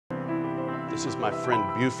This is my friend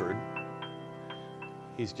Buford.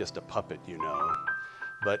 He's just a puppet, you know,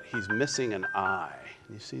 but he's missing an eye.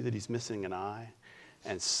 You see that he's missing an eye?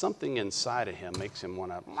 And something inside of him makes him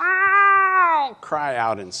want to cry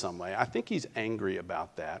out in some way. I think he's angry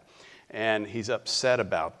about that, and he's upset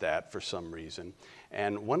about that for some reason.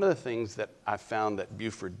 And one of the things that I found that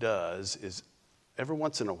Buford does is every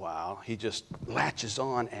once in a while, he just latches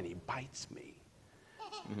on and he bites me.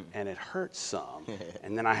 And it hurts some.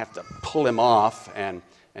 And then I have to pull him off and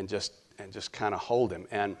just kind of hold him.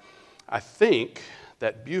 And I think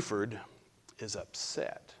that Buford is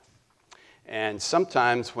upset. And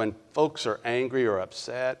sometimes when folks are angry or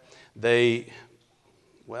upset, they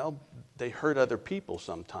hurt other people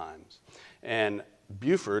sometimes. And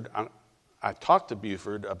Buford, I talked to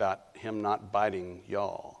Buford about him not biting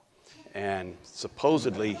y'all. And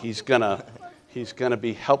supposedly he's gonna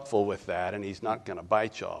be helpful with that, and he's not gonna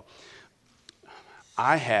bite y'all.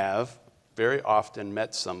 I have very often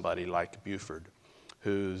met somebody like Buford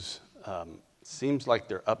who's seems like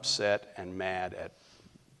they're upset and mad at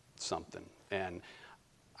something. And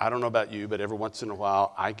I don't know about you, but every once in a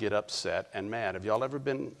while I get upset and mad. Have y'all ever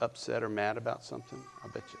been upset or mad about something? I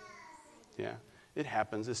bet you. Yeah, it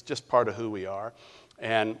happens. It's just part of who we are.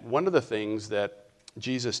 And one of the things that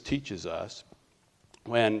Jesus teaches us,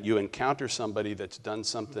 when you encounter somebody that's done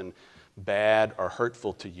something bad or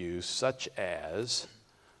hurtful to you, such as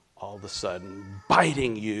all of a sudden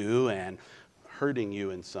biting you and hurting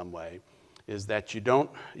you in some way, is that you don't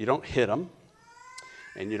hit them,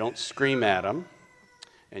 and you don't scream at them,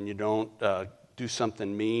 and you don't do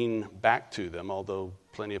something mean back to them, although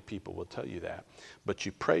plenty of people will tell you that, but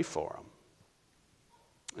you pray for them.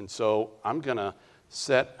 And so I'm going to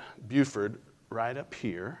set Buford right up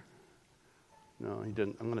here. No, he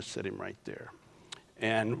didn't. I'm going to set him right there.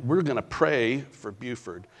 And we're going to pray for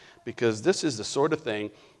Buford, because this is the sort of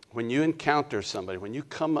thing, when you encounter somebody, when you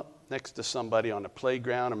come up next to somebody on the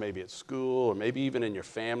playground or maybe at school or maybe even in your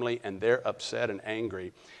family and they're upset and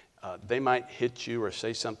angry, they might hit you or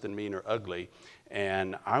say something mean or ugly,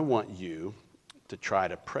 and I want you to try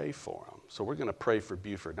to pray for them. So we're going to pray for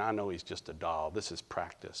Buford. Now, I know he's just a doll. This is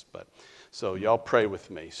practice, but so y'all pray with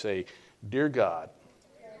me. Say, "Dear God,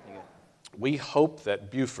 we hope that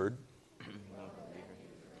Buford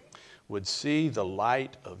would see the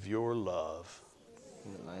light of your love.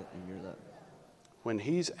 When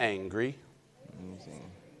he's angry,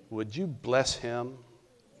 would you bless him?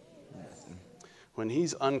 When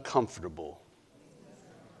he's uncomfortable,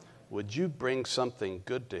 would you bring something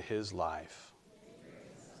good to his life?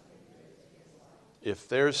 If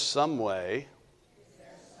there's some way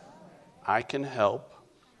I can help,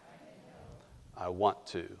 I want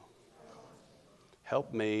to.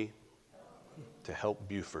 Help me to help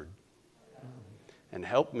Buford. And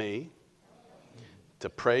help me to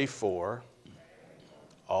pray for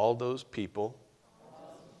all those people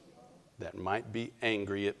that might be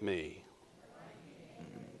angry at me.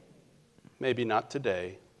 Maybe not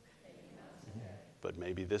today, but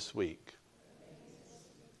maybe this week.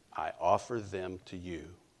 I offer them to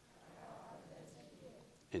you.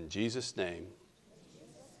 In Jesus' name,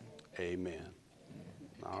 amen."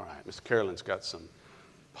 All right, Miss Carolyn's got some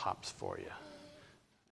pops for you.